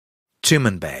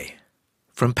Tumanbay,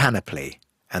 from Panoply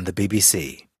and the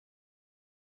BBC.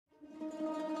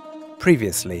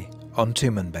 Previously on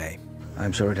Tumanbay.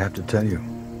 I'm sorry to have to tell you,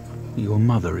 your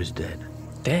mother is dead.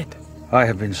 Dead? I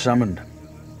have been summoned.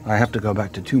 I have to go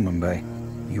back to Tumanbay.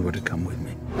 You were to come with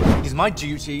me. It is my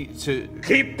duty to...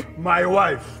 Keep my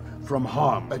wife from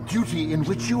harm. A duty in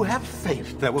which you have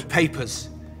faith. There were papers,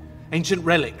 ancient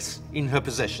relics in her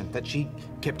possession that she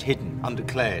kept hidden,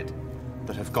 undeclared,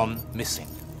 that have gone missing.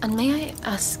 And may I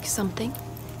ask something?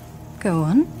 Go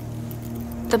on.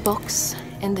 The box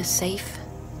in the safe.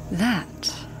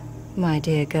 That, my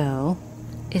dear girl,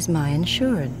 is my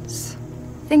insurance.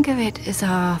 Think of it as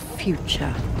our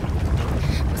future.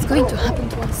 What's going to happen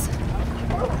to us?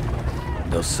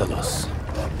 They'll sell us,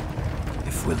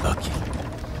 if we're lucky.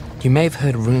 You may have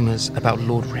heard rumors about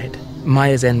Lord Red,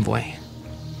 Maya's envoy.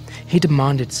 He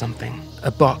demanded something, a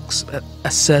box,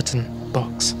 a certain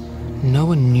box. No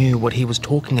one knew what he was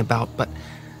talking about, but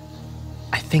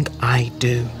I think I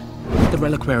do. The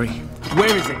reliquary.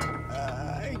 Where is it?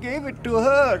 I gave it to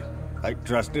her. I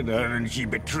trusted her and she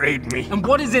betrayed me. And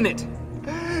what is in it?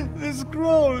 The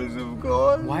scrolls, of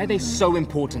course. Why are they so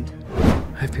important?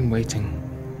 I've been waiting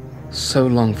so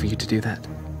long for you to do that.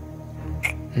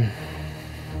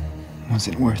 Was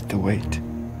it worth the wait?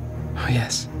 Oh,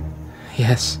 yes.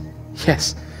 Yes.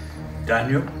 Yes.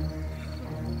 Daniel?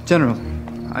 General,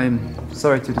 I'm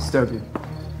sorry to disturb you.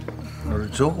 Not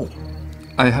at all.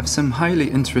 I have some highly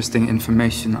interesting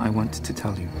information I wanted to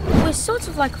tell you. We're sort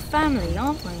of like a family,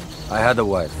 aren't we? I had a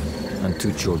wife and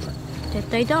 2 children. Did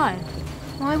they die?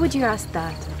 Why would you ask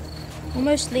that? Well,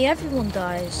 mostly everyone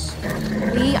dies.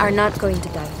 We are not going to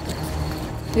die.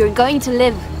 We are going to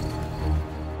live.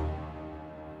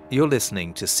 You're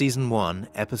listening to Season 1,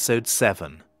 Episode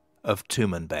 7 of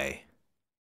Tumanbay.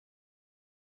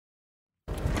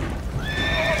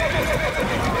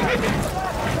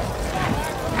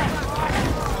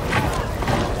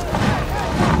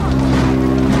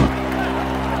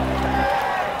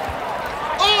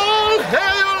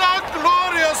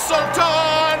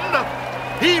 Sultan!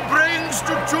 He brings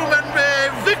to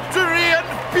Tumanbay victory and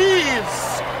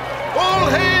peace! All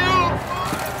hail!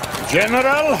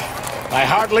 General, I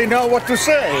hardly know what to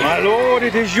say. My lord,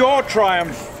 it is your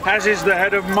triumph, as is the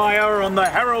head of Maya on the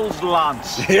herald's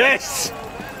lance. Yes!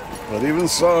 But even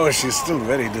so, she's still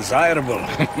very desirable.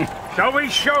 Shall we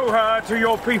show her to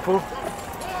your people?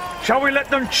 Shall we let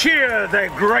them cheer their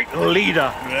great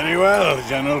leader? Very well,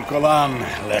 General Kolan.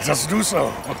 Let us do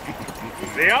so.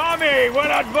 The army will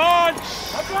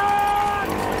advance!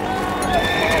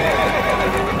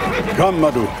 Come,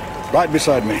 Madhu. Right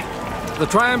beside me. The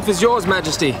triumph is yours,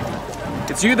 Majesty.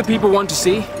 It's you the people want to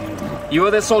see. You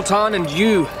are their Sultan and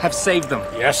you have saved them.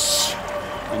 Yes.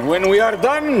 And when we are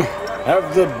done,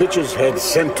 have the bitch's head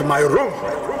sent to my room.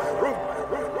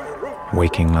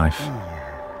 Waking life.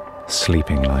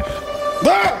 Sleeping life.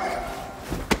 There!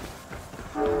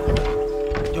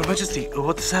 Your Majesty,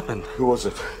 what has happened? Who was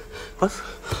it? What?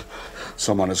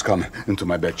 Someone has come into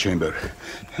my bedchamber.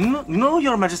 No,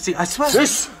 Your Majesty, I swear.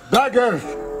 This dagger!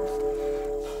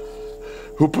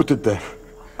 Who put it there?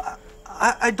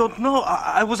 I don't know.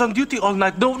 I was on duty all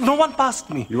night. No one passed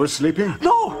me. You were sleeping?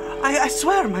 No, I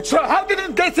swear, Majesty. So how did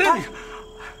it get in?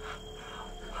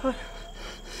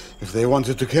 If they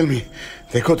wanted to kill me,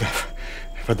 they could have.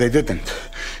 But they didn't.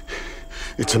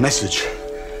 It's a message.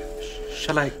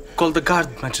 Shall I call the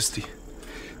guard, Majesty?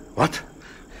 What?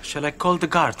 Shall I call the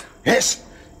guard? Yes,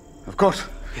 of course.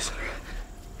 Yes.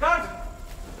 Guard!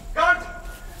 Guard!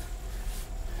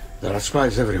 There are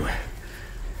spies everywhere.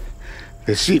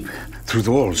 They seep through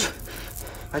the walls.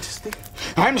 Majesty?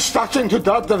 I'm starting to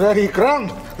doubt the very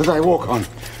ground that I walk on.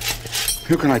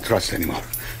 Who can I trust anymore?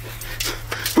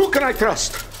 Who can I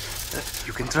trust?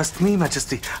 You can trust me,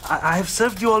 Majesty. I have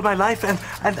served you all my life and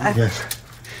Yes.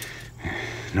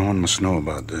 No one must know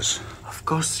about this. Of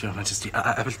course, Your Majesty.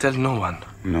 I will tell no one.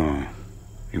 No,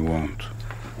 you won't.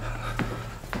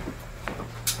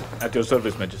 At your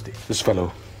service, Majesty. This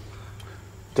fellow.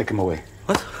 Take him away.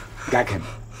 What? Gag him.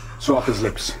 Sew up his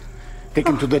lips. Take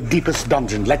him to the deepest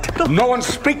dungeon. Let no one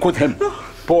speak with him. No.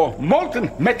 Pour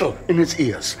molten metal in his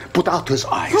ears. Put out his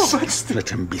eyes. No, Majesty. Let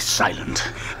him be silent.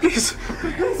 Please,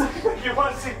 I beg you,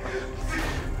 Majesty.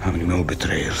 How many more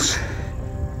betrayals?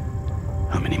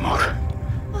 How many more?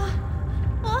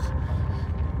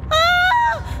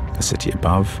 A city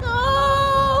above.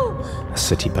 No! A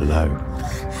city below.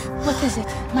 What is it,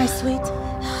 my sweet?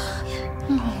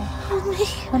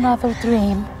 Another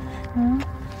dream.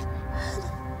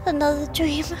 Another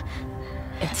dream.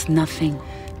 It's nothing.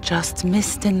 Just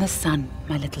mist in the sun,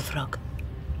 my little frog.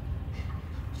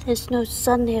 There's no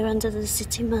sun here under the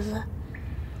city, Mother.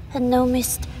 And no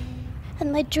mist.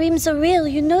 And my dreams are real,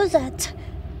 you know that.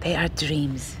 They are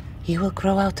dreams. You will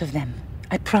grow out of them.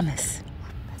 I promise.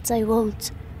 But I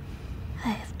won't. I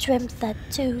have dreamt that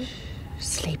too.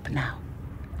 Sleep now.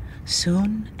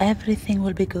 Soon everything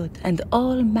will be good, and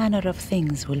all manner of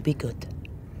things will be good.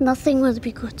 Nothing will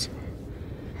be good.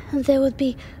 And there would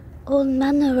be all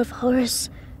manner of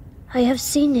horrors. I have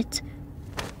seen it.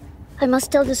 I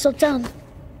must tell the Sultan.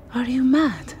 Are you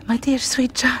mad, my dear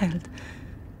sweet child?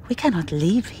 We cannot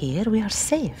leave here. We are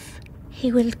safe.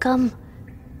 He will come.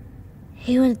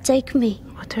 He will take me.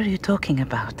 What are you talking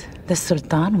about? The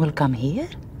Sultan will come here?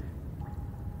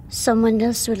 Someone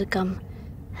else will come,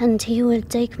 and he will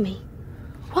take me.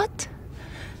 What?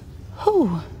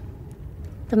 Who?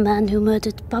 The man who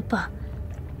murdered Papa.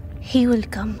 He will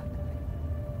come.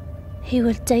 He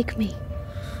will take me.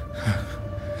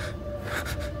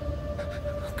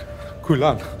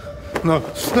 Kulan. No,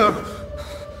 no.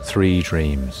 3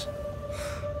 dreams.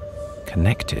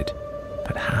 Connected,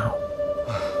 but how?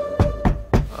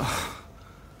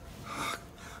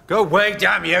 Go away,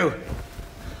 damn you!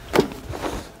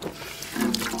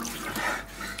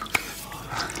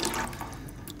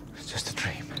 It's just a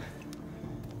dream.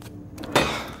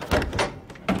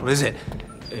 What is it?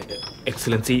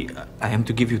 Excellency, I am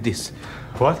to give you this.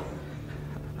 What?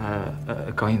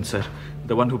 A coin, sir.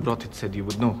 The one who brought it said you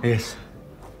would know. Yes.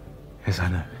 Yes, I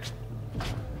know.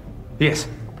 Yes.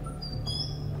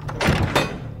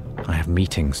 I have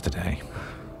meetings today.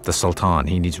 The Sultan,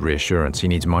 he needs reassurance. He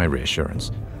needs my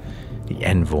reassurance. The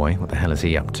envoy, what the hell is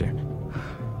he up to?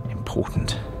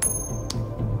 Important.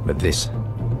 But this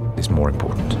is more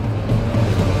important.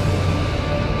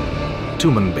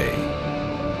 Tumanbay.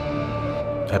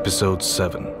 Episode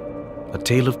 7. A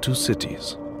Tale of Two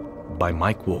Cities. By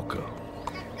Mike Walker.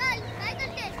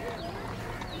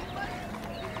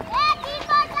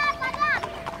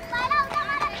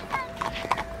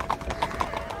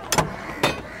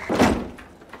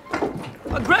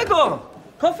 Gregor!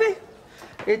 Coffee?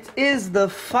 It is the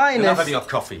finest... Enough of your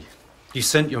coffee. You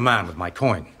sent your man with my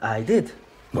coin. I did.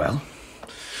 Well,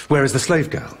 where is the slave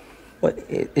girl? Well,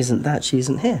 it isn't that she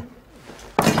isn't here.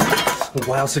 Well,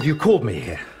 why else have you called me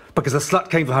here? Because the slut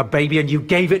came for her baby and you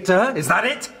gave it to her? Is that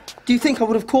it? Do you think I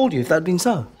would have called you if that had been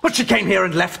so? But she came here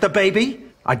and left the baby?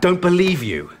 I don't believe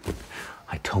you.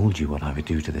 I told you what I would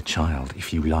do to the child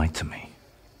if you lied to me.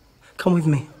 Come with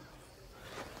me.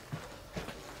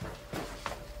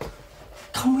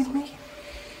 Come with me.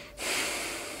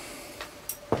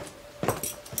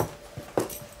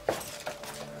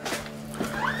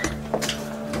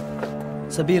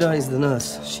 Sabira is the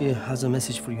nurse. She has a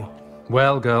message for you.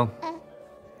 Well, girl.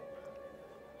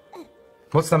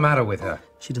 What's the matter with her?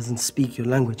 She doesn't speak your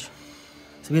language.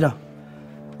 Sabira,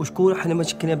 وشكورا حنا ما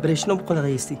شكنا بريشنا بقول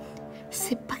غيستي.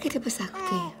 C'est pas que بس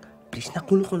أكتي. بريشنا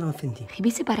كل قلنا فندي.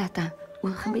 خبي سبارata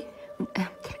وخبي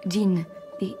جين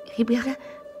خبي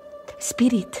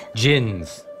spirit.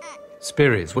 Jinns.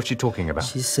 Spirits. What's she talking about?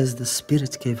 She says the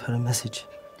spirit gave her a message.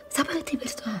 سبارتي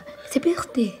برتوا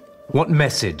سبيرتي. What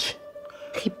message?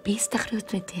 خبي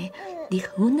استخرجتي دي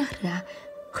هونرا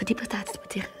خدي بتاعت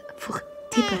بتير فوق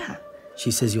تيبرها. She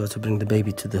says you are to bring the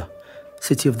baby to the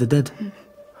city of the dead.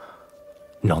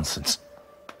 Nonsense.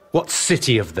 What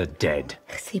city of the dead?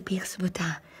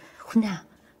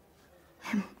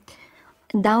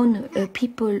 Down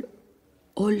people,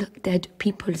 all dead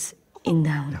peoples in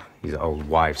down. These are old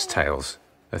wives' tales.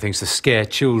 They're things to scare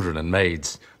children and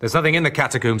maids. There's nothing in the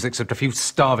catacombs except a few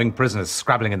starving prisoners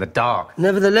scrabbling in the dark.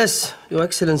 Nevertheless, Your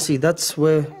Excellency, that's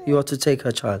where you are to take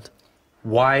her child.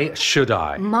 Why should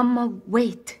I? Mama,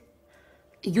 wait.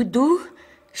 You do?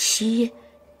 She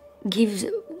gives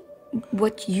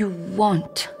what you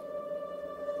want.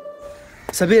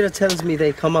 Sabira tells me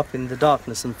they come up in the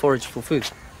darkness and forage for food.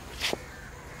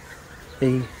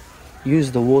 They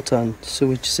use the water and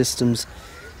sewage systems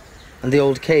and the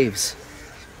old caves.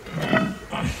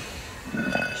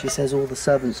 She says all the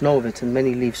servants know of it and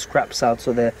many leave scraps out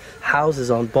so their houses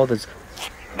aren't bothered.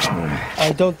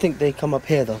 I don't think they come up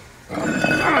here, though.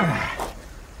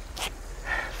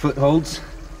 Footholds,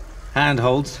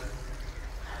 handholds.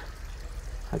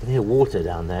 I can hear water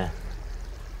down there.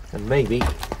 And maybe...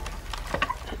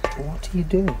 What are you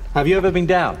doing? Have you ever been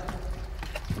down?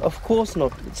 Of course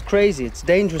not. It's crazy. It's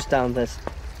dangerous down there.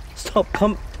 Stop.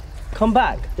 Come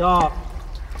back. Dark.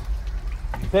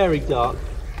 Very dark.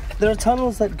 There are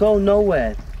tunnels that go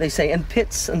nowhere, they say, and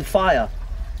pits and fire.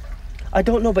 I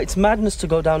don't know, but it's madness to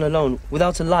go down alone,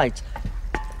 without a light.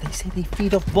 They say they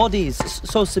feed off bodies,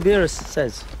 so Sabira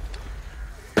says.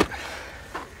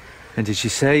 And did she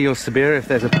say, your Sabira, if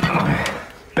there's a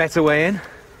better way in?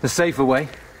 A safer way?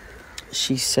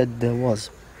 She said there was,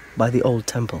 by the old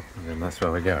temple. Then that's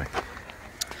where we're going.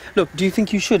 Look, do you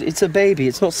think you should? It's a baby.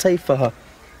 It's not safe for her.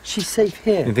 She's safe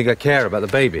here. You think I care about the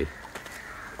baby?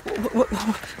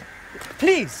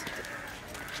 Please!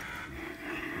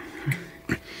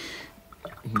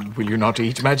 Will you not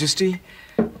eat, Majesty?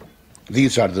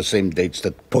 These are the same dates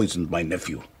that poisoned my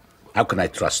nephew. How can I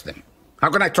trust them? How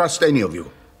can I trust any of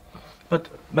you? But,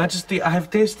 Majesty, I have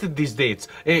tasted these dates.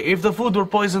 If the food were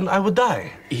poisoned, I would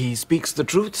die. He speaks the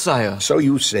truth, sire. So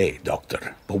you say,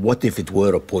 Doctor. But what if it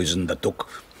were a poison that took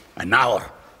an hour,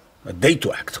 a day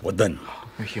to act? What then?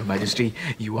 Your Majesty,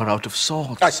 you are out of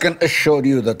sorts. I can assure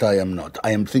you that I am not.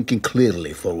 I am thinking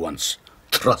clearly for once.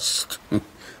 Trust.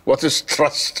 What is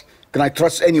trust? Can I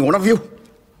trust any one of you?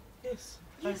 Yes.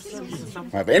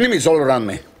 I have enemies all around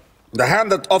me. The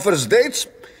hand that offers dates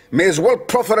may as well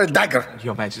proffer a dagger.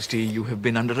 Your Majesty, you have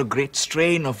been under a great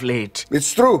strain of late.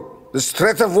 It's true. The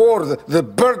threat of war, the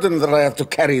burden that I have to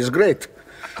carry is great.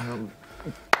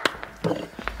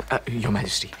 Your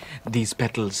Majesty, these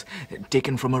petals,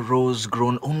 taken from a rose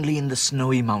grown only in the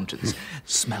snowy mountains.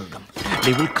 Smell them.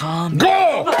 They will calm...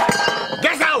 Go!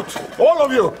 Get out! All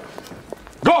of you!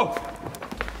 Go!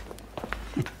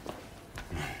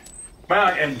 May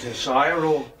I enter, sire,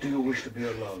 or do you wish to be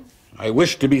alone? I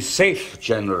wish to be safe,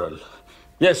 General.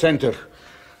 Yes, enter.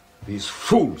 These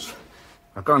fools.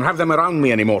 I can't have them around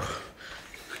me anymore.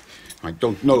 I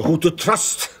don't know who to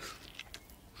trust.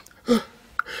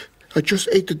 I just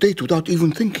ate the date without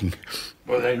even thinking.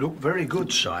 Well, they look very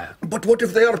good, sire. But what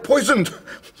if they are poisoned?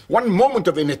 One moment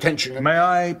of inattention and... May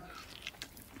I...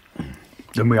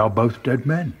 Then we are both dead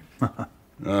men.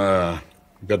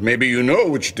 But maybe you know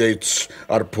which dates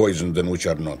are poisoned and which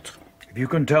are not. If you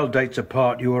can tell dates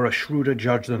apart, you are a shrewder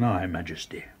judge than I,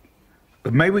 Majesty.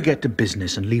 But may we get to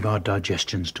business and leave our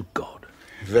digestions to God?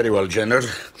 Very well, General.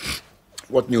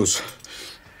 What news?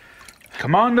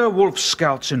 Commander Wolf's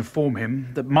scouts inform him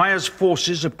that Maya's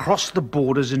forces have crossed the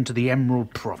borders into the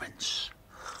Emerald Province.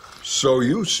 So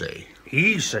you say?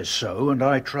 He says so, and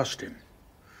I trust him.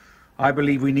 I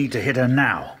believe we need to hit her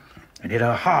now, and hit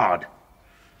her hard.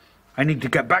 I need to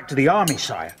get back to the army,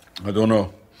 sire. I don't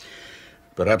know.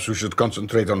 Perhaps we should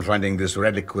concentrate on finding this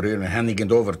reliquary and handing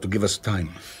it over to give us time.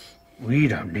 We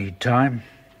don't need time.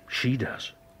 She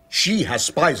does. She has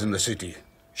spies in the city.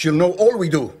 She'll know all we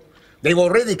do. They've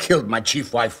already killed my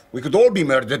chief wife. We could all be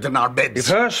murdered in our beds. If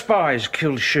her spies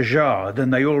killed Shajar, then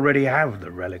they already have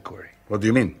the reliquary. What do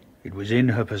you mean? It was in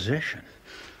her possession.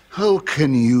 How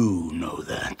can you know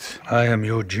that? I am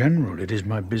your general. It is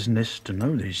my business to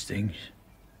know these things.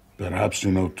 Perhaps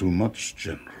you know too much,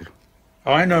 General.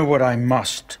 I know what I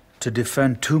must to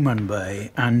defend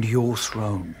Tumanbay and your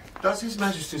throne. Does His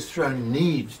Majesty's throne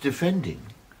need defending?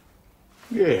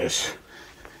 Yes.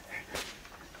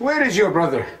 Where is your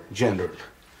brother, General?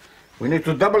 We need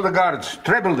to double the guards,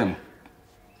 treble them.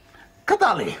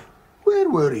 Kadali, where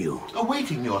were you?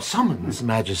 Awaiting your summons,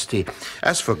 Majesty.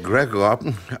 As for Gregor,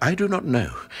 I do not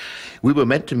know. We were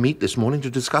meant to meet this morning to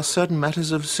discuss certain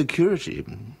matters of security.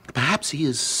 Perhaps he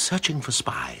is searching for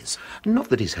spies. Not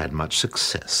that he's had much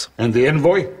success. And the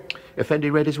envoy? Effendi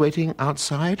Red is waiting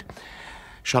outside.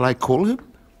 Shall I call him?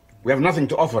 We have nothing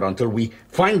to offer until we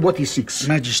find what he seeks.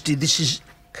 Majesty, this is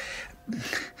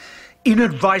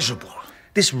inadvisable.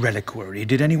 This reliquary,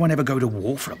 did anyone ever go to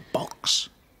war for a box?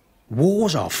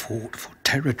 Wars are fought for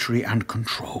territory and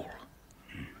control.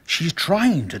 She's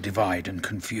trying to divide and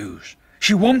confuse.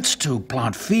 She wants to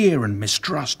plant fear and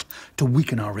mistrust to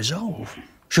weaken our resolve.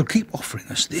 She'll keep offering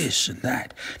us this and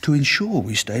that to ensure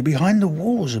we stay behind the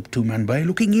walls of Tumanbay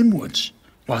looking inwards,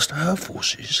 whilst her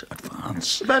forces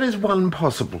advance. That is one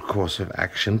possible course of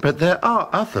action, but there are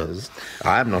others.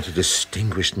 I am not a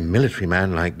distinguished military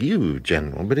man like you,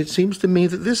 General, but it seems to me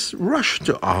that this rush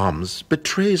to arms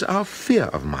betrays our fear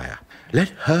of Maya. Let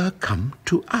her come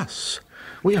to us.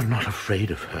 We are not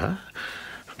afraid of her.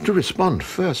 To respond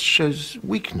first shows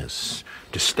weakness.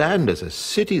 To stand as a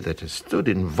city that has stood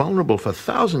invulnerable for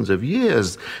thousands of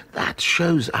years, that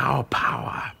shows our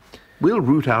power. We'll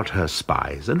root out her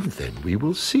spies, and then we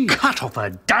will see. Cut off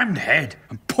her damned head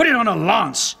and put it on a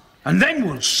lance, and then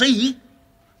we'll see.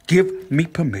 Give me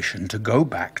permission to go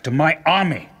back to my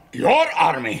army. Your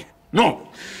army? No.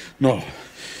 No.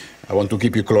 I want to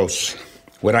keep you close,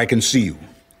 where I can see you.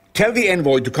 Tell the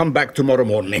envoy to come back tomorrow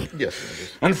morning.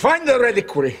 Yes, and find the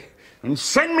reliquary, and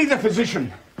send me the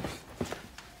physician.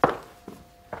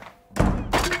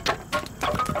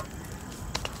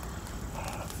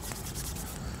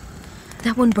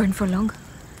 That won't burn for long.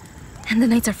 And the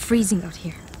nights are freezing out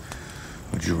here.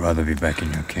 Would you rather be back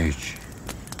in your cage?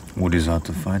 Wood is hard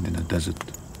to find in the desert.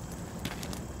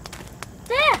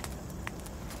 There!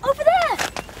 Over there!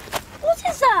 What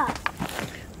is that?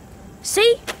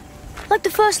 See? Like the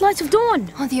first light of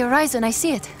dawn. On the horizon, I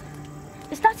see it.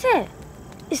 Is that it?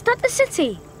 Is that the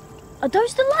city? Are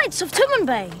those the lights of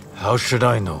Tumanbay? How should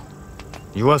I know?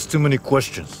 You ask too many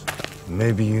questions.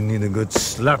 Maybe you need a good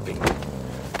slapping.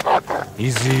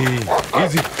 Easy,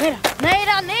 easy.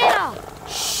 Nera!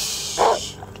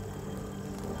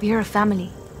 We're a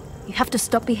family. You have to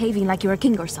stop behaving like you're a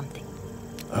king or something.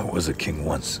 I was a king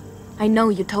once. I know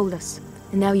you told us,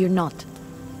 and now you're not.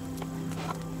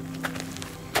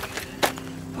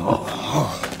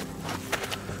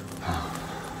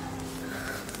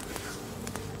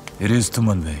 It is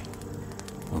Tumanbay.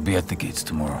 We'll be at the gates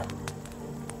tomorrow.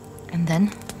 And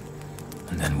then?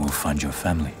 And then we'll find your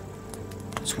family.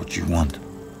 It's what you want,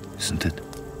 isn't it?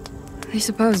 I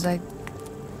suppose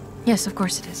Yes, of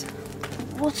course it is.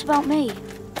 What about me?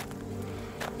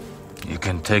 You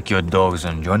can take your dogs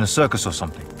and join a circus or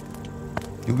something.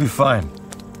 You'll be fine.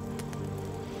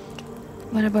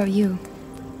 What about you?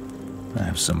 I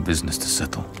have some business to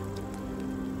settle.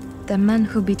 The man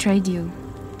who betrayed you.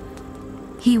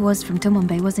 He was from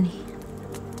Tumanbay, wasn't he?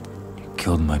 He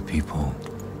killed my people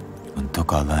and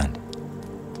took our land.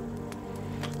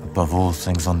 Above all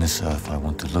things on this earth, I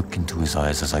want to look into his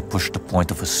eyes as I push the point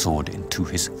of a sword into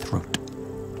his throat.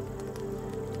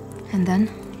 And then?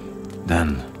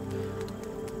 Then,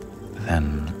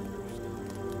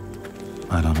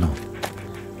 I don't know.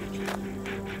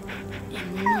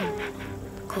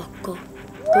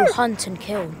 Go hunt and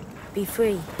kill. Be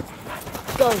free.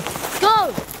 Go!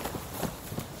 Go!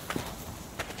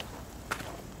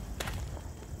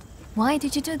 Why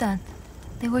did you do that?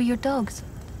 They were your dogs.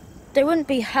 They wouldn't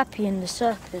be happy in the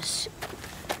circus.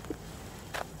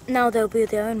 Now they'll be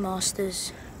their own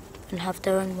masters and have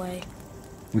their own way.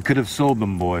 We could have sold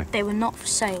them, boy. They were not for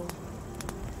sale.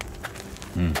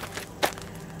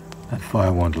 That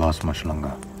fire won't last much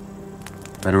longer.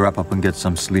 Better wrap up and get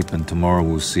some sleep, and tomorrow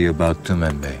we'll see about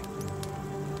Tumanbay.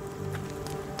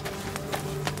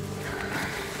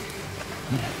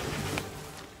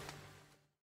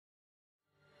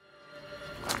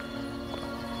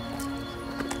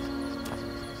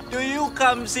 Do you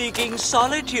come seeking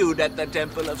solitude at the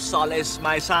Temple of Solace,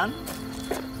 my son?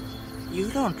 You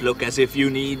don't look as if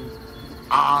you need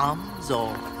arms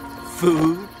or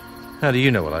food. How do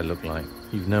you know what I look like?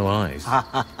 You've no eyes.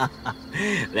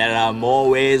 There are more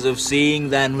ways of seeing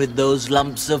than with those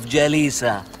lumps of jelly,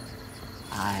 sir.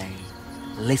 I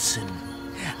listen.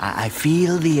 I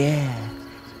feel the air.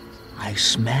 I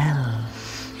smell.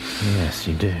 Yes,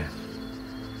 you do.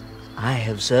 I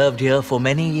have served here for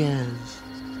many years.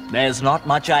 There's not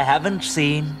much I haven't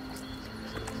seen.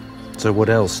 So what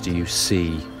else do you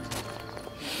see?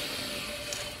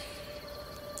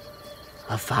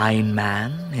 A fine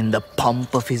man in the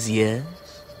pomp of his years.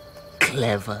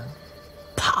 Clever,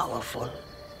 powerful.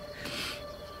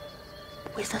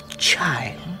 With a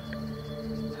child.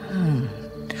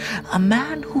 A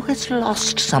man who has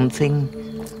lost something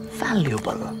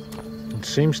valuable. It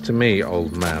seems to me,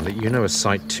 old man, that you know a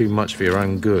sight too much for your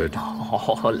own good.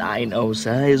 All I know,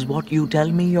 sir, is what you tell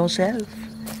me yourself.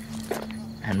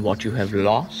 And what you have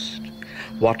lost,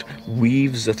 what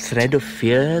weaves a thread of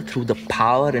fear through the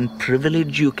power and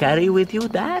privilege you carry with you,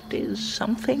 that is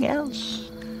something else.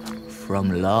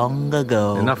 From long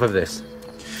ago. Enough of this.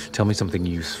 Tell me something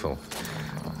useful.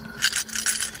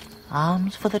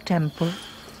 Arms for the temple.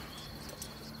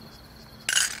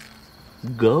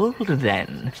 Gold,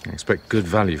 then. I expect good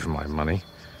value for my money.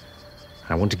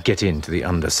 I want to get into the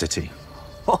Undercity.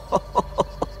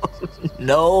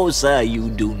 No, sir, you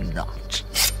do not.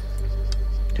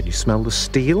 Can you smell the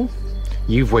steel?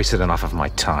 You've wasted enough of my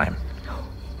time.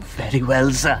 Very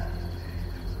well, sir.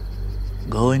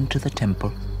 Go into the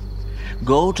temple.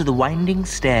 Go to the winding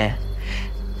stair.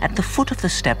 At the foot of the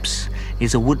steps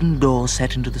is a wooden door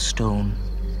set into the stone.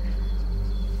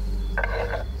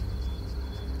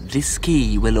 This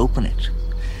key will open it.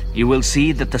 You will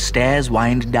see that the stairs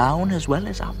wind down as well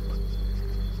as up.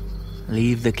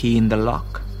 Leave the key in the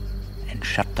lock and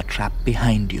shut the trap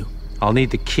behind you. I'll need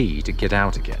the key to get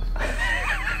out again.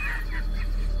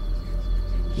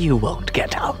 You won't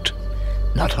get out.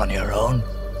 Not on your own.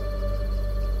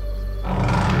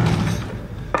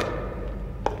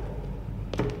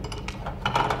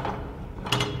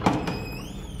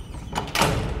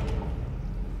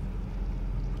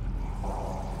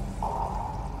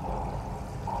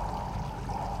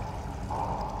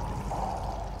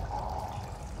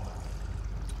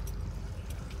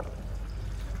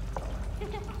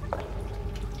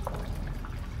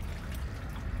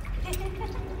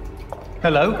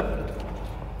 Hello?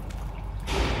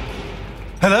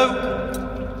 Hello?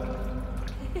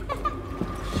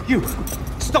 You!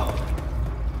 Stop!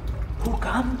 Who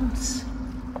comes?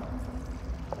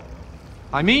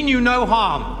 I mean you no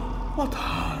harm. What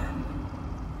harm?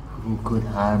 Who could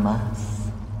harm us?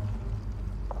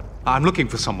 I'm looking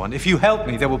for someone. If you help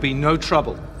me, there will be no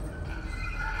trouble.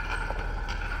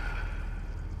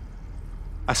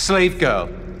 A slave girl.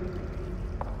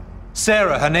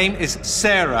 Sarah. Her name is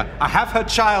Sarah. I have her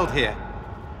child here.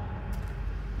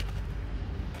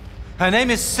 Her name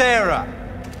is Sarah.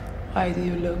 Why do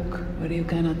you look where you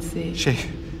cannot see?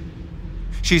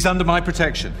 She's under my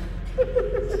protection.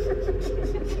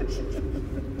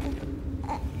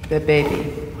 The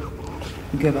baby.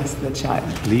 Give us the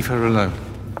child. Leave her alone.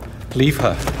 Leave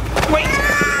her. Wait!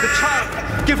 The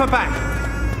child! Give her back!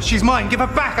 She's mine. Give her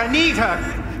back. I need her.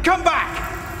 Come back!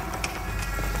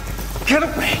 Get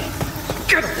away!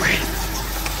 Get away!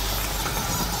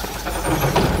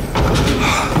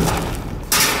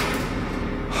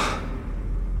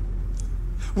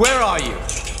 Where are you?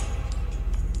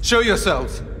 Show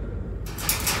yourselves.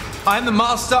 I am the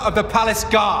master of the palace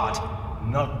guard.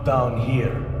 Not down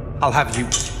here. I'll have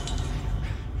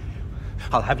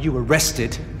you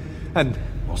arrested, and...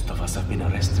 Most of us have been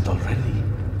arrested already.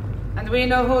 And we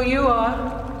know who you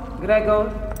are,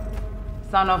 Gregor,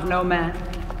 son of no man.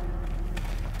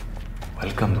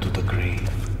 Welcome to the grave.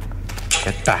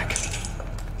 Get back.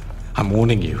 I'm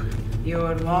warning you.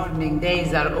 Your mourning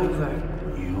days are over.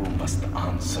 You must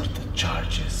answer the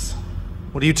charges.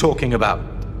 What are you talking about?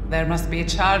 There must be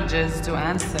charges to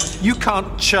answer. You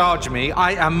can't charge me.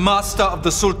 I am master of the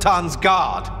Sultan's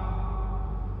guard.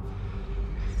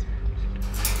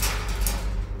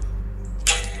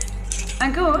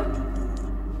 And good.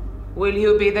 Will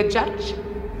you be the judge?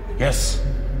 Yes.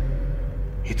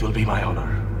 It will be my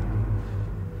honor.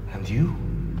 And you?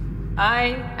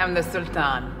 I am the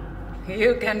Sultan.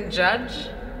 You can judge,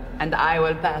 and I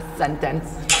will pass sentence.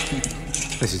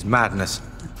 This is madness.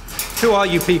 Who are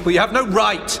you people? You have no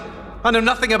right. I know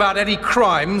nothing about any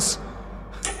crimes.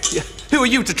 Who are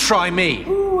you to try me?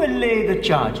 Who will lay the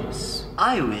charges?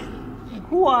 I will.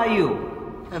 Who are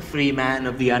you? A free man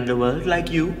of the underworld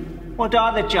like you? What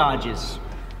are the charges?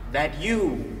 That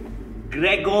you,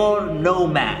 Gregor No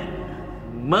Man,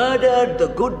 murdered the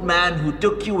good man who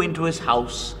took you into his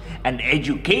house and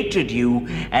educated you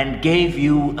and gave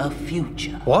you a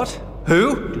future. What?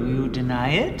 Who? Do you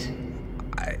deny it?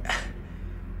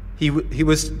 He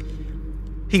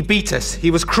beat us. He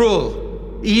was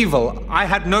cruel, evil. I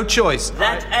had no choice.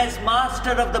 That as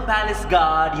master of the palace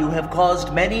guard, you have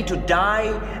caused many to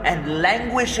die and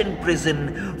languish in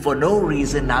prison for no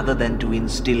reason other than to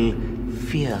instill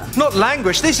fear. Not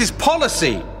languish. This is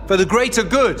policy for the greater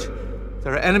good.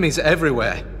 There are enemies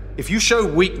everywhere. If you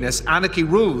show weakness, anarchy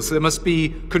rules. There must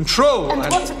be control. And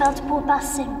what about poor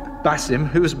Basim? Basim?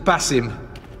 Who is Basim?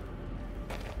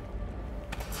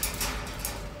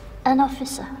 An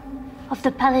officer of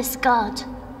the palace guard.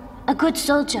 A good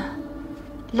soldier,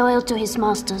 loyal to his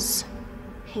masters.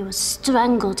 He was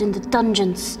strangled in the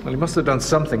dungeons. Well, he must have done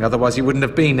something, otherwise he wouldn't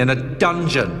have been in a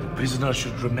dungeon. The prisoner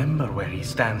should remember where he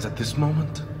stands at this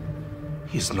moment.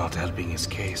 He's not helping his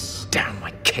case. Damn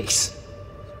my case.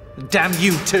 Damn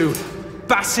you too.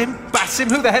 Basim?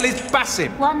 Basim? Who the hell is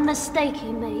Basim? One mistake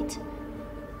he made.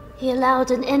 He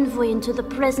allowed an envoy into the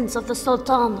presence of the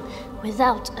Sultan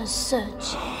without a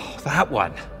search. That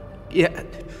one. Yeah,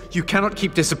 you cannot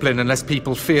keep discipline unless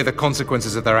people fear the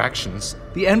consequences of their actions.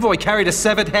 The envoy carried a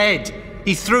severed head.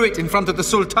 He threw it in front of the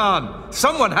Sultan.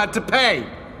 Someone had to pay.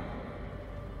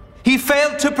 He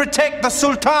failed to protect the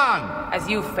Sultan. As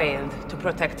you failed to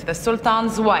protect the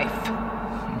Sultan's wife.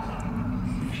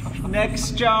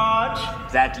 Next charge.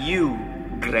 That you,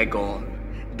 Gregor,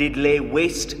 did lay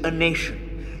waste a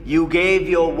nation. You gave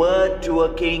your word to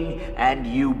a king and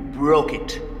you broke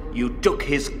it. You took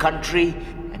his country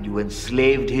and you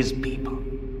enslaved his people.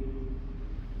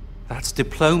 That's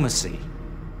diplomacy.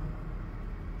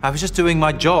 I was just doing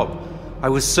my job. I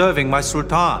was serving my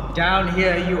Sultan. Down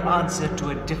here you answer to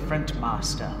a different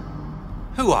master.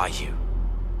 Who are you?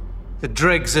 The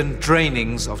dregs and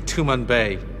drainings of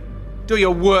Tumanbay. Do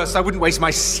your worst. I wouldn't waste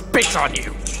my spit on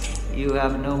you. You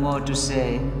have no more to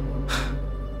say.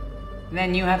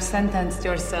 Then you have sentenced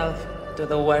yourself to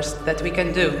the worst that we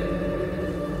can do.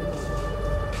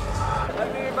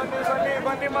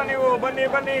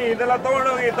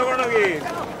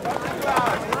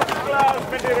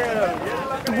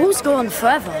 The walls go on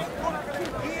forever.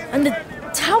 And the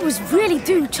towers really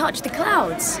do touch the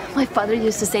clouds. My father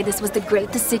used to say this was the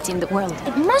greatest city in the world.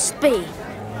 It must be.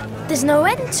 There's no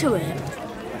end to it.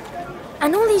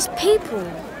 And all these people,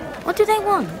 what do they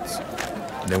want?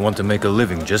 They want to make a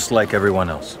living just like everyone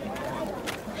else.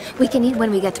 We can eat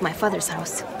when we get to my father's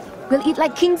house. We'll eat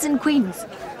like kings and queens.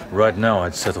 Right now,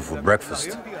 I'd settle for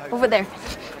breakfast. Over there.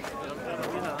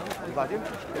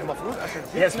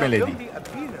 Yes, my lady.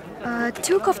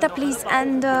 2 kofta, please,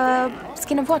 and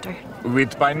skin of water.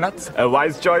 With pine nuts, a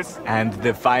wise choice, and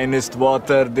the finest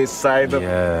water this side of...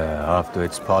 Yeah, after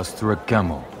it's passed through a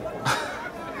camel.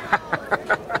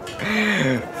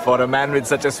 For a man with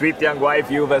such a sweet young wife,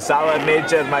 you've a sour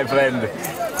nature, my friend.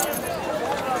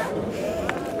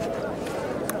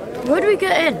 Where do we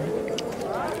get in?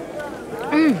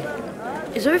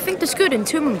 Is everything this good in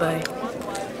Tumanbay?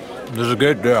 There's a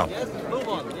gate there.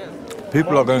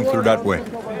 People are going through that way.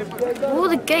 All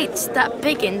the gates that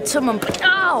big in Tumanbay.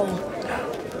 Ow!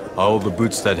 All the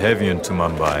boots that heavy in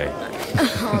Tumanbay.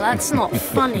 Oh, that's not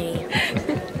funny.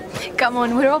 Come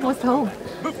on, we're almost home.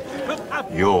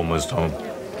 You're almost home.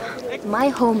 My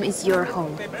home is your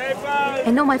home.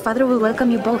 I know my father will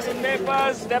welcome you both.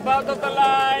 Papers, step out of the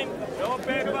line. No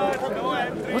papers, no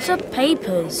entry. What are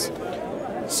papers?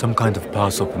 Some kind of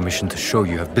pass or permission to show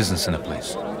you have business in a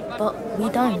place. But we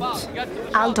don't.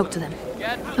 I'll talk to them.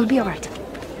 It'll be all right.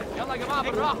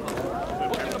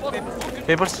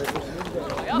 Papers?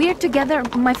 We're together.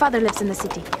 My father lives in the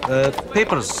city.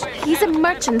 Papers. He's a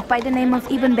merchant by the name of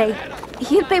Ibn Bey.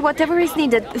 He'll pay whatever is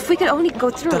needed. If we could only go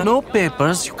through. There are no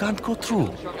papers. You can't go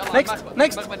through.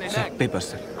 Next. Sir, papers,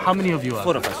 sir. How many of you are?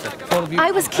 4 of us, sir. 4 of you. I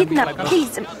was kidnapped.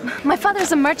 Please. My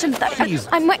father's a merchant. Please.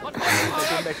 I'm...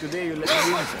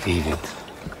 Leave it.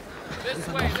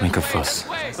 Don't make a fuss.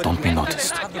 Don't be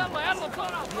noticed.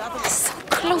 So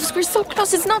close. We're so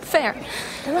close. It's not fair.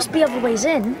 There must be other ways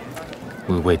in.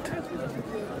 We'll wait.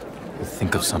 We'll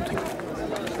think of something.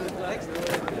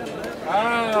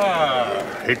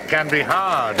 It can be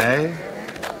hard, eh?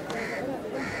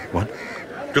 What?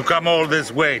 To come all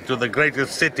this way to the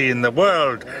greatest city in the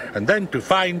world, and then to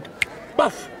find...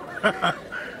 Buff!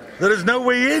 There is no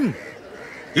way in.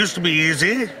 Used to be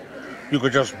easy. You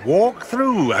could just walk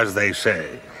through, as they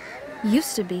say.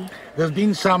 Used to be. There's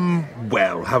been some,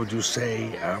 well, how would you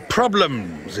say,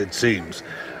 problems, it seems.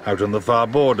 Out on the far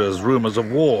borders, rumors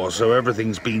of war, so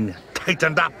everything's been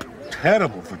tightened up.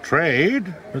 Terrible for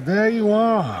trade, but there you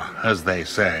are, as they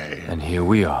say. And here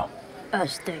we are.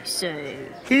 As they say.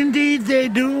 Indeed they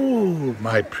do,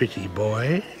 my pretty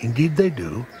boy. Indeed they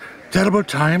do. Terrible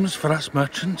times for us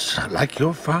merchants, like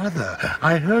your father.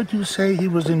 I heard you say he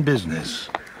was in business.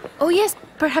 Oh, yes.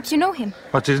 Perhaps you know him.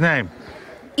 What's his name?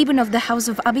 Ibn of the house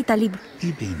of Abi Talib.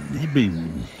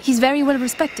 Ibn. He's very well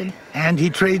respected. And he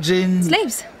trades in...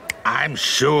 Slaves. I'm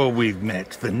sure we've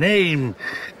met. The name,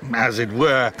 as it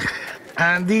were.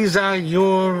 And these are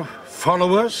your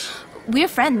followers? We're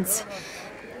friends.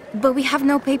 But we have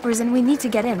no papers and we need to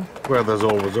get in. Well, there's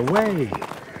always a way,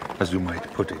 as you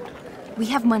might put it. We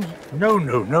have money. No.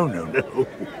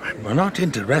 We're not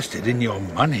interested in your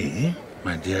money,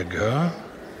 my dear girl.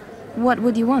 What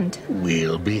would you want?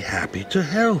 We'll be happy to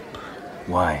help.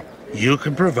 Why? You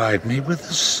can provide me with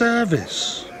a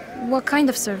service. What kind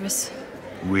of service?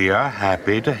 We are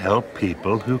happy to help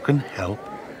people who can help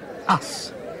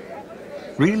us.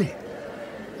 Really.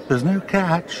 There's no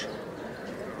catch.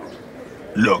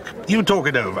 Look, you talk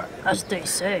it over. As they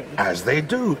say. As they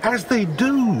do.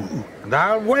 And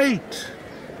I'll wait.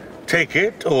 Take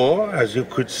it, or, as you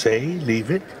could say,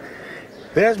 leave it.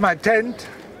 There's my tent.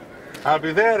 I'll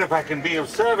be there if I can be of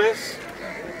service.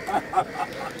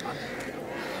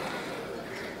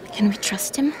 Can we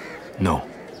trust him? No.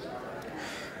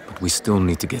 But we still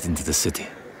need to get into the city.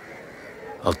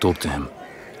 I'll talk to him.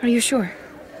 Are you sure?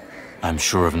 I'm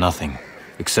sure of nothing,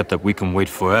 except that we can wait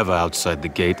forever outside the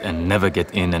gate and never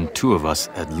get in, and 2 of us,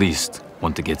 at least,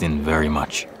 want to get in very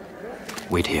much.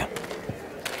 Wait here.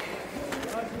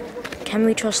 Can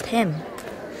we trust him?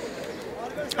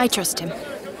 I trust him.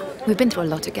 We've been through a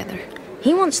lot together.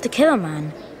 He wants to kill a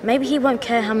man. Maybe he won't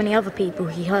care how many other people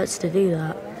he hurts to do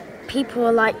that. People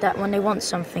are like that when they want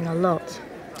something a lot.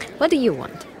 What do you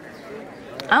want?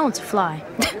 I want to fly.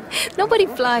 Nobody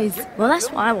flies. Well,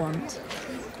 that's what I want.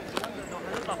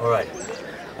 All right.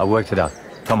 I worked it out.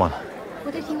 Come on.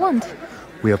 What did he want?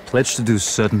 We are pledged to do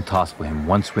certain tasks for him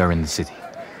once we are in the city.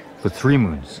 For 3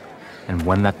 moons. And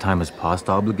when that time has passed,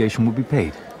 our obligation will be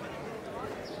paid.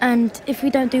 And if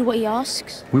we don't do what he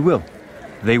asks? We will.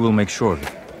 They will make sure of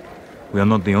it. We are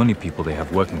not the only people they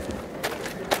have working for them.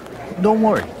 Don't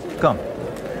worry. Come.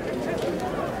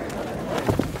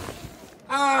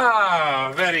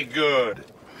 Ah, very good.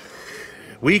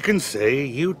 We can say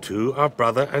you 2 are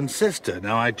brother and sister.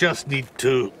 Now I just need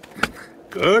to...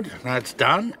 Good, that's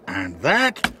done. And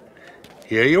that...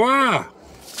 Here you are.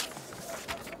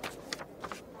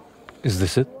 Is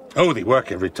this it? Oh, they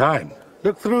work every time.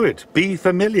 Look through it. Be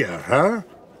familiar, huh?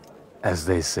 As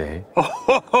they say.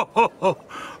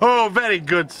 Oh, very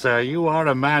good, sir. You are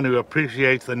a man who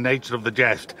appreciates the nature of the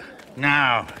jest.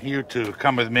 Now, you two,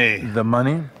 come with me. The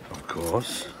money? Of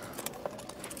course.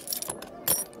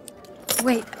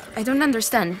 Wait, I don't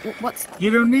understand. What's...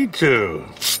 You don't need to.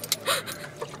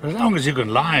 As long as you can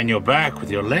lie on your back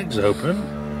with your legs open,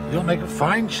 you'll make a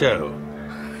fine show.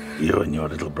 You and your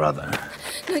little brother.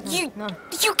 You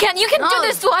can't do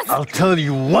this to us! I'll tell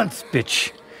you once,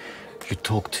 bitch. You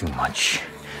talk too much.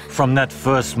 From that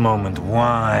first moment,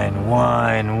 whine,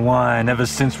 whine, whine, ever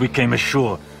since we came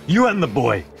ashore. You and the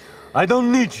boy. I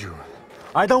don't need you.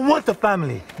 I don't want the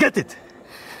family. Get it?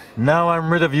 Now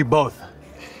I'm rid of you both.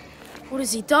 What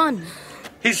has he done?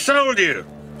 He sold you.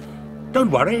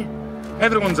 Don't worry.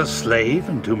 Everyone's a slave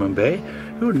in Tumanbay.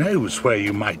 Who knows where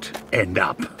you might end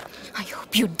up? I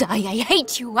hope you die. I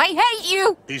hate you. I hate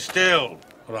you! Be still,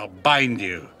 or I'll bind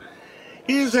you.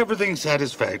 Is everything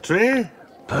satisfactory?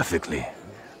 Perfectly.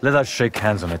 Let us shake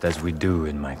hands on it as we do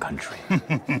in my country.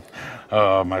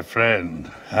 Oh, my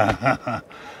friend.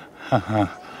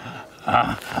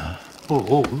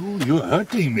 Oh, you're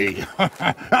hurting me.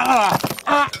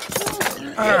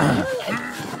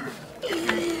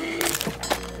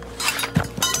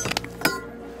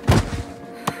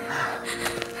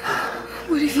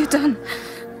 What have you done?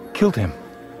 Killed him.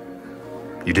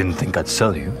 You didn't think I'd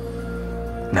sell you?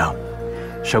 Now,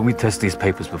 shall we test these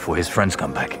papers before his friends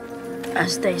come back?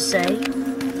 As they say.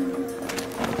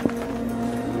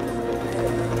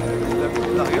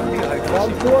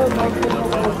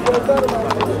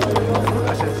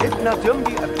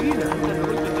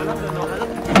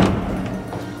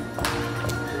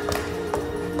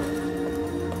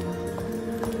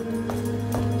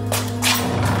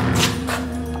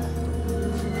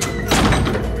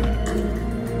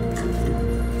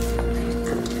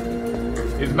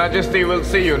 His Majesty will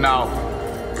see you now.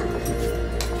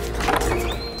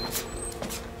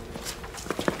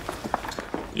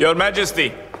 Your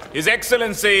Majesty, His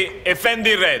Excellency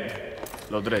Effendi Red.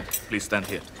 Lord Red, please stand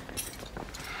here.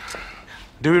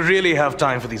 Do we really have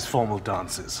time for these formal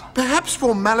dances? Perhaps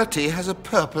formality has a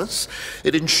purpose.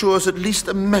 It ensures at least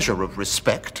a measure of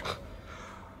respect.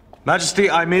 Majesty,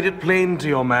 I made it plain to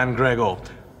your man, Gregor.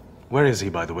 Where is he,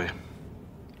 by the way?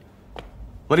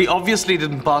 Well, he obviously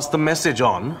didn't pass the message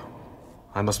on.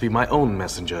 I must be my own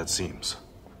messenger, it seems.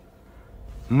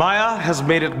 Maya has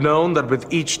made it known that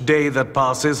with each day that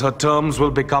passes, her terms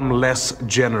will become less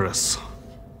generous.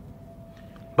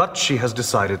 But she has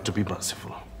decided to be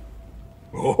merciful.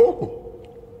 Oh!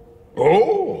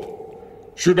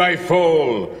 Should I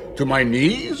fall to my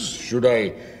knees? Should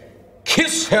I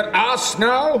kiss her ass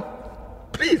now?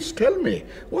 Please tell me,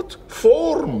 what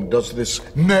form does this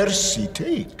mercy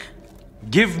take?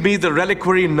 Give me the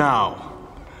reliquary now.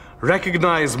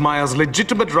 Recognize Maya's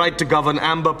legitimate right to govern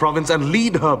Amber Province and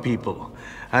lead her people,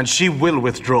 and she will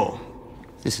withdraw.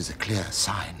 This is a clear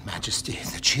sign, Majesty,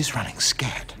 that she's running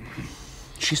scared.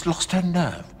 She's lost her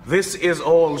nerve. This is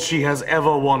all she has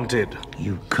ever wanted.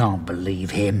 You can't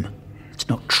believe him. It's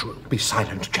not true. Be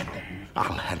silent, General.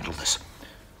 I'll handle this.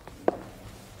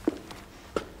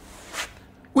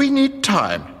 We need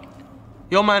time.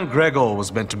 Your man Gregor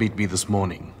was meant to meet me this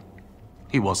morning.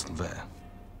 He wasn't there.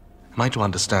 Am I to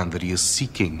understand that he is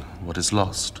seeking what is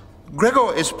lost?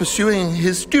 Gregor is pursuing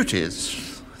his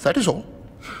duties. That is all.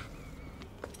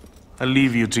 I'll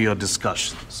leave you to your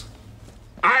discussions.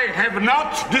 I have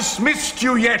not dismissed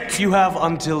you yet. You have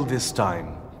until this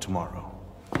time tomorrow.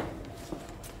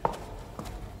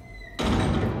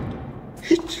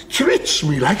 He treats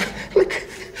me like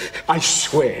I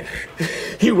swear,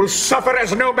 he will suffer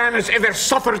as no man has ever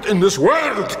suffered in this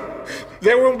world.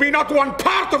 There will be not one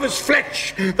part of his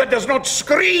flesh that does not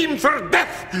scream for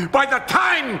death by the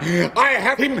time I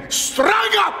have him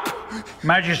strung up!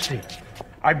 Majesty,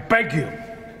 I beg you,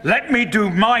 let me do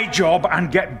my job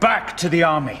and get back to the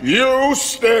army. You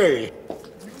stay!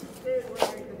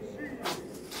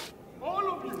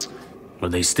 Are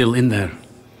they still in there?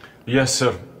 Yes,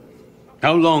 sir.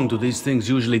 How long do these things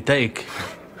usually take?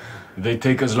 They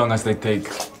take as long as they take.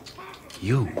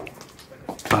 You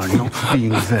are not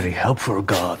being very helpful,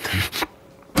 God.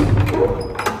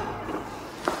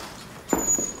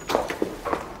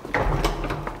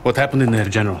 What happened in there,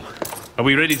 General? Are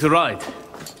we ready to ride?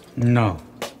 No.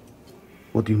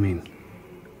 What do you mean?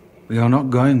 We are not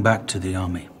going back to the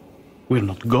army. We're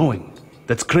not going.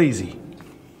 That's crazy.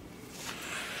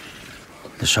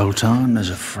 The Sultan is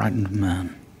a frightened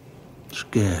man,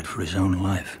 scared for his own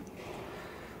life.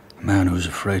 A man who is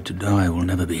afraid to die will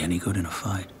never be any good in a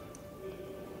fight.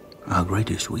 Our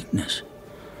greatest weakness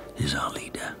is our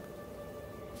leader.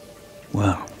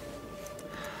 Well,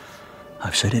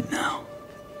 I've said it now.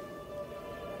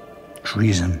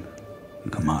 Treason,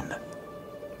 Commander.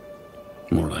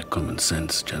 More like common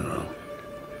sense, General.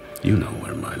 You know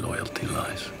where my loyalty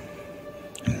lies.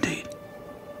 Indeed.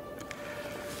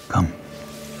 Come.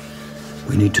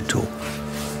 We need to talk.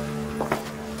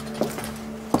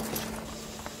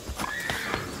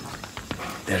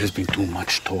 There has been too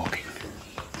much talking.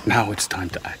 Now it's time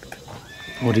to act.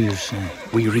 What do you say?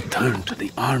 We return to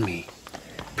the army.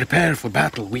 Prepare for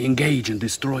battle. We engage and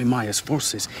destroy Maya's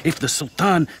forces. If the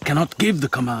Sultan cannot give the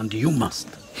command, you must.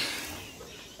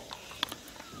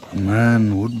 A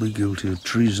man would be guilty of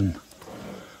treason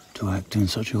to act in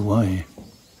such a way.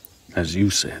 As you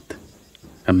said,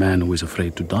 a man who is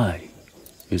afraid to die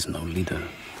is no leader.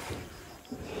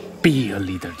 Be a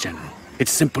leader, General.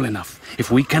 It's simple enough.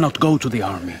 If we cannot go to the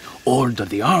army, order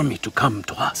the army to come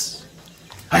to us.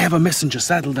 I have a messenger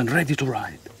saddled and ready to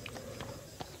ride.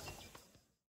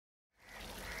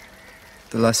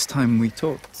 The last time we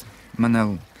talked,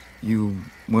 Manel, you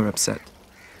were upset.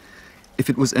 If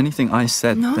it was anything I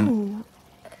said, then...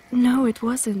 No, it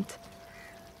wasn't.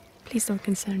 Please don't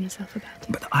concern yourself about it.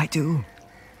 But I do.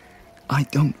 I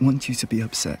don't want you to be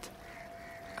upset.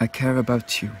 I care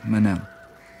about you, Manel.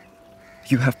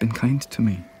 You have been kind to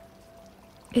me.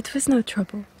 It was no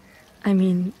trouble. I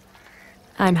mean,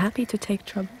 I'm happy to take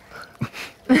trouble.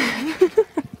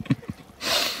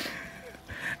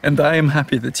 And I am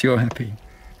happy that you're happy.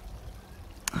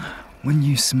 When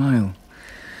you smile...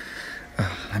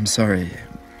 I'm sorry.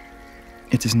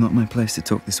 It is not my place to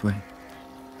talk this way.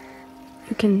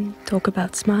 You can talk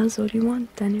about smiles all you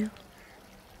want, Daniel.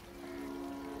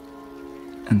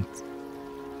 And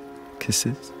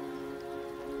kisses?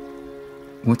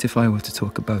 What if I were to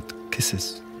talk about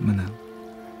kisses, Manel?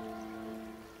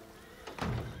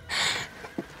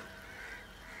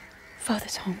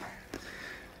 Father's home.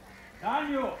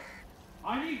 Daniel,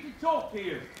 I need to talk to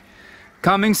you.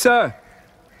 Coming, sir!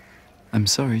 I'm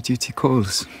sorry, duty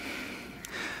calls.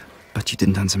 But you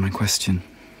didn't answer my question.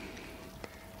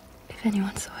 If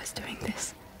anyone saw us doing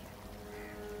this,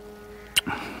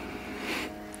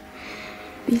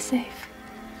 be safe.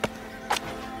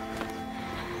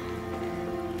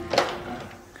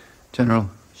 General.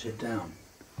 Sit down.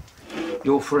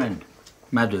 Your friend,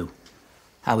 Madhu.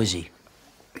 How is he?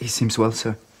 He seems well,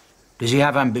 sir. Does he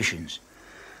have ambitions?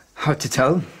 Hard to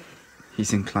tell.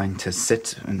 He's inclined to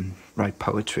sit and write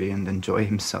poetry and enjoy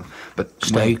himself, but...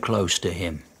 Stay close to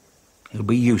him. He'll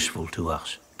be useful to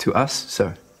us. To us,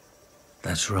 sir?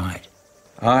 That's right.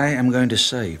 I am going to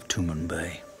save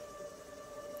Tumanbay.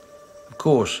 Of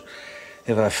course,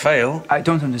 if I fail... I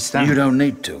don't understand. You don't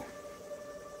need to.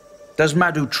 Does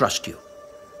Madhu trust you?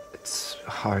 It's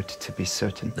hard to be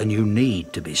certain. Then you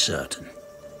need to be certain.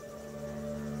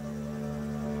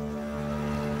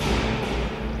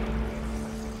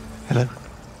 Hello?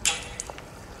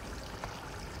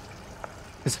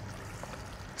 Is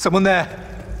someone there?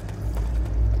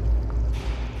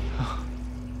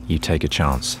 You take a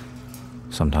chance.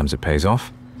 Sometimes it pays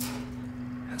off,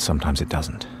 and sometimes it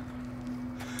doesn't.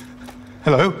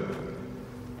 Hello?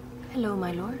 Hello,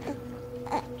 my lord.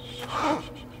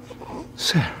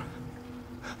 Sarah,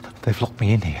 they've locked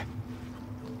me in here.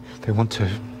 They want to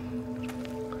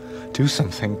do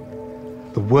something.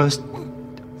 The worst...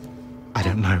 I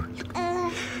don't know.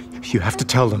 You have to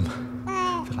tell them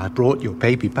that I brought your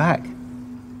baby back.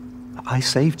 I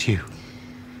saved you.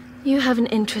 You have an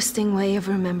interesting way of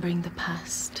remembering the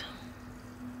past.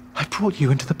 I brought you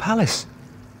into the palace.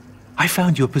 I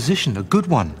found you a position, a good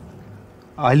one.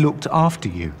 I looked after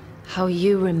you. How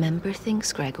you remember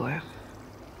things, Gregor.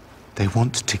 They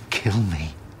want to kill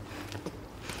me.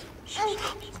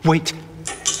 Wait.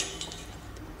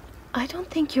 I don't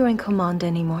think you're in command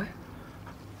anymore.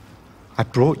 I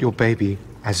brought your baby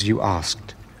as you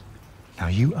asked. Now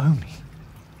you owe me.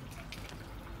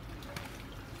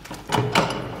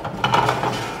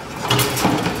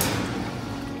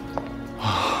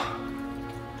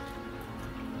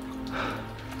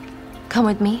 Come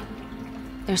with me.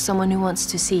 There's someone who wants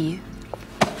to see you.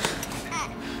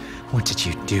 What did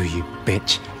you do, you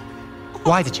bitch?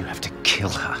 Why did you have to kill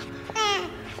her?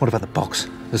 What about the box?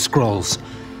 The scrolls?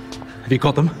 Have you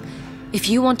got them? If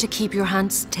you want to keep your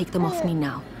hands, take them off me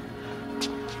now.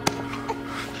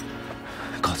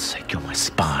 For God's sake, you're my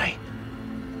spy.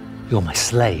 You're my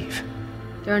slave.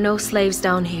 There are no slaves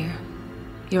down here.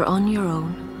 You're on your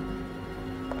own.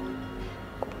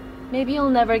 Maybe you'll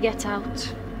never get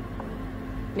out.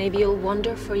 Maybe you'll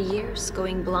wander for years,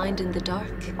 going blind in the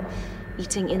dark,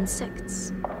 eating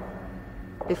insects,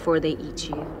 before they eat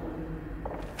you.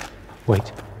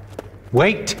 Wait.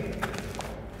 Wait!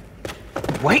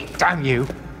 Wait, damn you!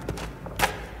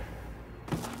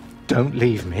 Don't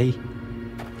leave me.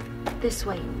 This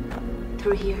way,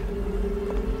 through here.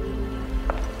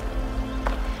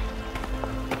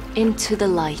 Into the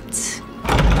light.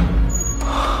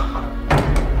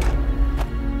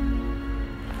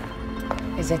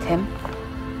 Is it him?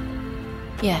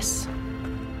 Yes.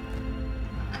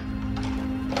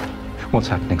 What's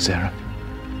happening, Sarah?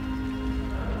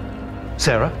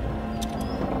 Sarah?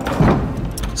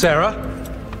 Sarah?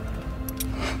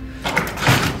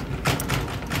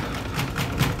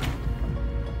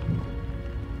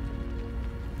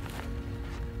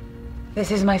 This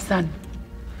is my son.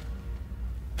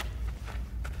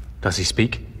 Does he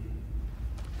speak?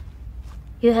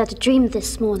 You had a dream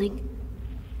this morning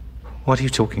What are you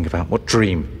talking about? What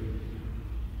dream?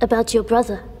 about your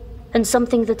brother and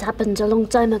something that happened a long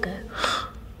time ago.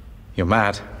 You're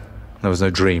mad. There was no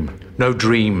dream. No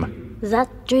dream.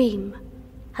 That dream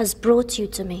has brought you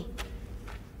to me.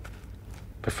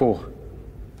 Before.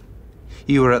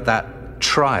 You were at that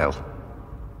trial.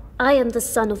 I am the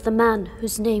son of the man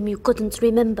whose name you couldn't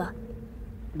remember.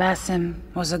 Basim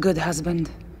was a good husband,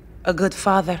 a good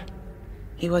father.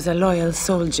 He was a loyal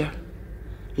soldier.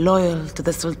 Loyal to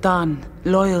the Sultan,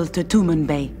 loyal to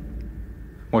Tumanbay.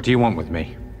 What do you want with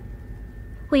me?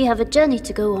 We have a journey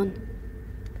to go on.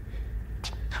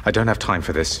 I don't have time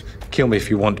for this. Kill me if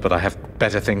you want, but I have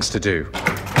better things to do.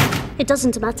 It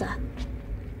doesn't matter.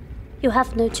 You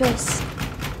have no choice.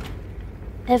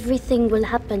 Everything will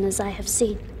happen as I have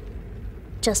seen.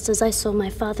 Just as I saw my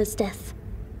father's death.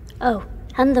 Oh,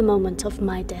 and the moment of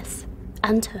my death.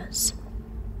 And hers.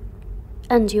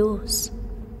 And yours.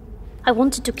 I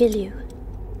wanted to kill you,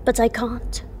 but I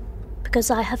can't. Because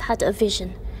I have had a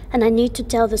vision, and I need to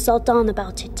tell the Sultan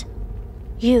about it.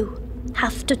 You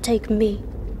have to take me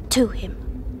to him.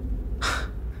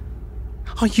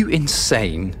 Are you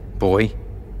insane, boy?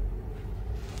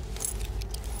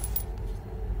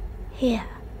 Here.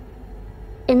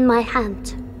 In my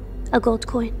hand, a gold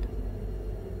coin.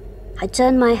 I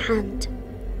turn my hand,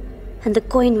 and the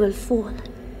coin will fall.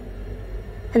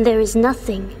 And there is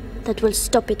nothing that will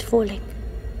stop it falling.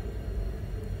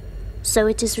 So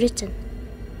it is written,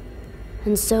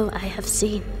 and so I have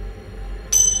seen.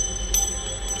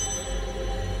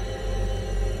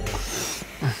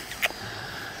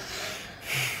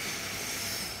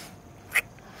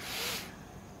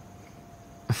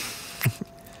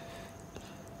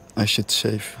 I should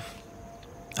shave.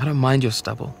 I don't mind your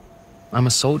stubble. I'm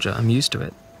a soldier, I'm used to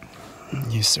it.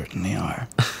 You certainly are.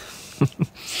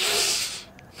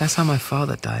 That's how my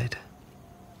father died.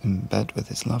 In bed with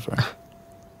his lover.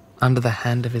 Under the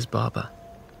hand of his barber.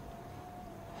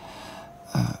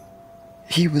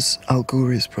 He was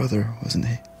Al-Ghuri's brother, wasn't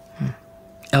he?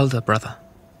 Elder brother.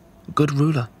 Good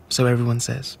ruler, so everyone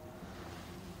says.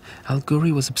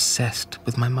 Al-Ghuri was obsessed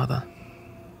with my mother.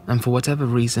 And for whatever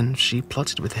reason, she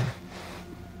plotted with him.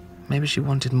 Maybe she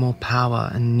wanted more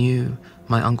power and knew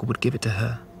my uncle would give it to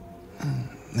her.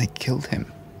 They killed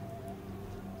him.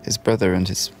 His brother and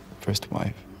his first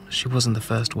wife. She wasn't the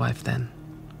first wife then.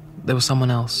 There was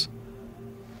someone else.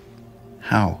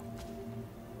 How?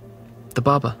 The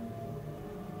barber.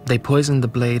 They poisoned the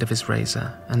blade of his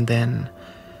razor, and then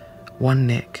one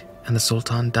nick and the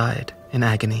Sultan died in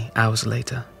agony hours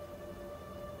later.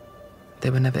 They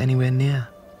were never anywhere near,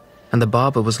 and the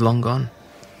barber was long gone.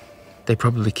 They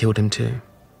probably killed him too,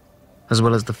 as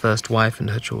well as the first wife and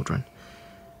her children.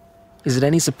 Is it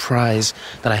any surprise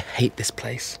that I hate this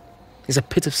place? It's a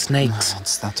pit of snakes. No,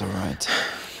 is that all right?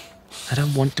 I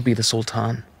don't want to be the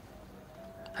Sultan.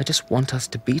 I just want us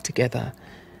to be together,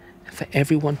 and for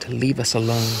everyone to leave us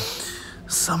alone.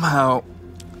 Somehow,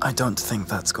 I don't think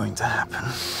that's going to happen.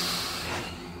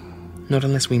 Not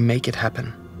unless we make it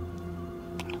happen.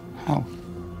 How?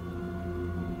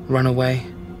 Run away.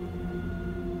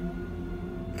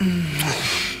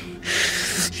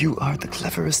 You are the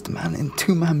cleverest man in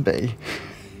Tumanbay.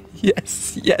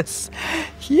 Yes, yes,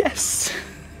 yes.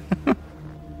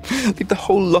 Leave the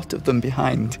whole lot of them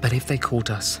behind. But if they caught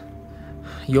us,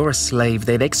 you're a slave,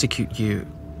 they'd execute you.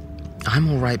 I'm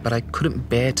all right, but I couldn't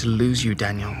bear to lose you,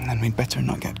 Daniel. Then we'd better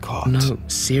not get caught. No,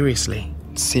 seriously.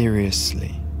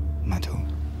 Seriously, Madhu.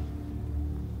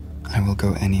 I will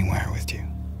go anywhere with you.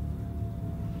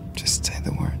 Just say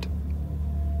the word.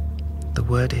 The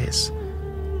word is,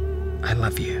 I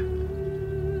love you.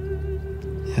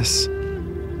 Yes.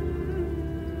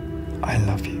 I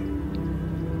love you.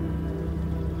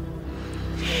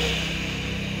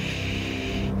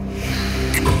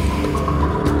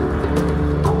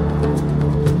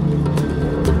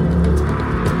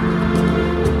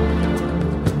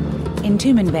 In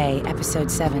Tumanbay, Episode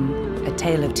 7, A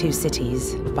Tale of Two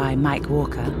Cities, by Mike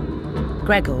Walker,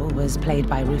 Gregor was played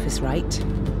by Rufus Wright,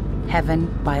 Heaven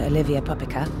by Olivia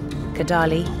Popica,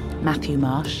 Kadali, Matthew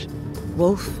Marsh,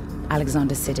 Wolf,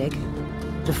 Alexander Siddig,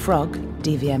 The Frog,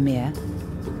 Divya Mir,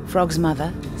 Frog's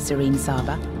mother, Serene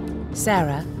Saba,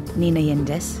 Sarah, Nina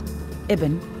Yindis,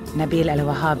 Ibn, Nabil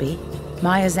El-Wahabi,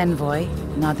 Maya's envoy,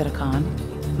 Nadir Khan,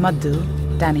 Maddu,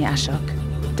 Danny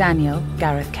Ashok, Daniel,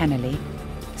 Gareth Kennelly,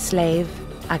 Slave,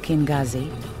 Akin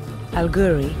Ghazi,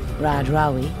 Al-Ghuri, Rad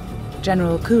Rawi,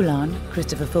 General Kulan,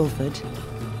 Christopher Fulford,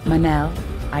 Manel,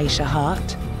 Aisha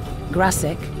Hart,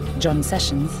 Grasik, John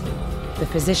Sessions, The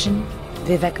Physician,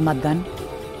 Vivek Maddan,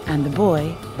 and The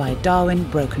Boy by Darwin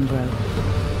Brokenbrough.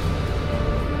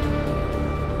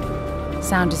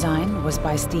 Sound design was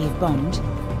by Steve Bond.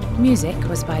 Music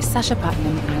was by Sasha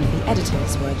Putnam, and the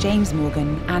editors were James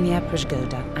Morgan, Anya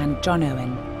Prashgoda, and John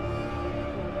Owen.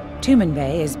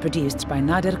 Tumanbay is produced by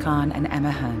Nadir Khan and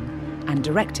Emma Hearn, and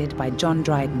directed by John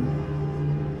Dryden.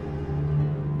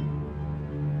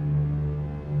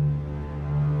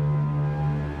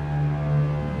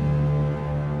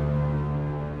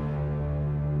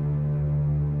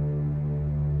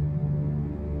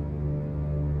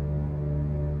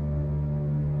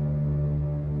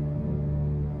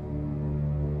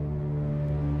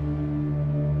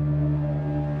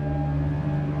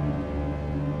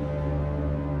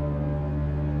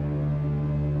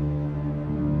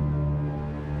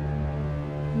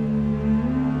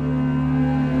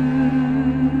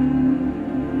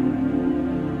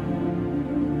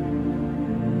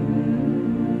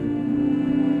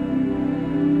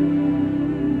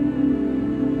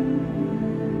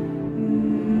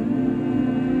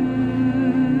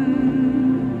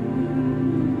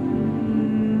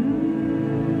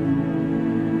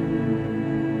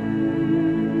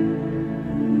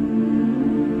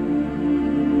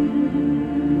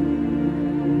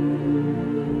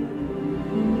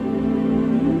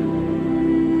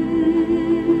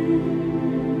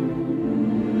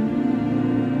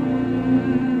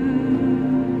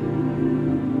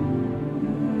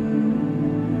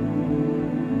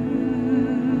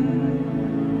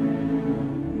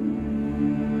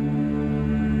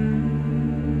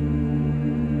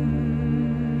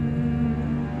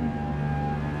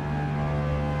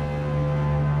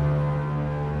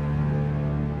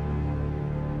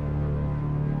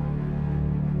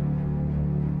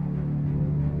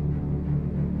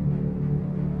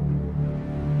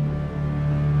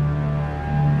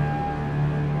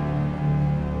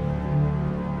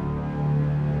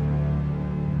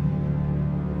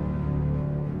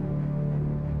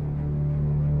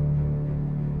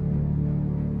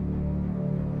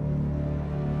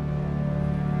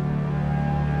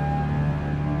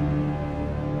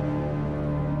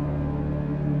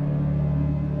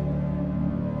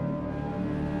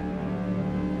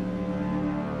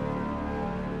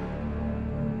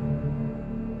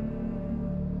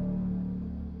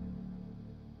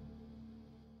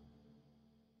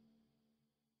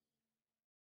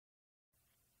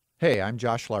 Hey, I'm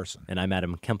Josh Larson. And I'm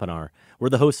Adam Kempenar. We're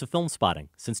the hosts of Film Spotting.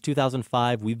 Since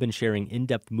 2005, we've been sharing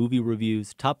in-depth movie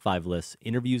reviews, top 5 lists,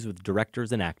 interviews with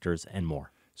directors and actors, and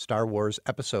more. Star Wars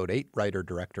Episode 8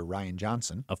 writer-director Rian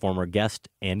Johnson, a former guest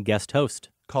and guest host,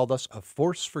 called us a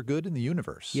force for good in the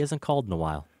universe. He hasn't called in a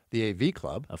while. The AV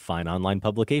Club, a fine online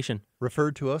publication,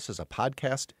 referred to us as a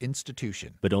podcast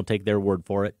institution. But don't take their word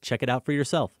for it. Check it out for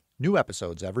yourself. New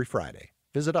episodes every Friday.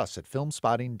 Visit us at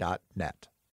filmspotting.net.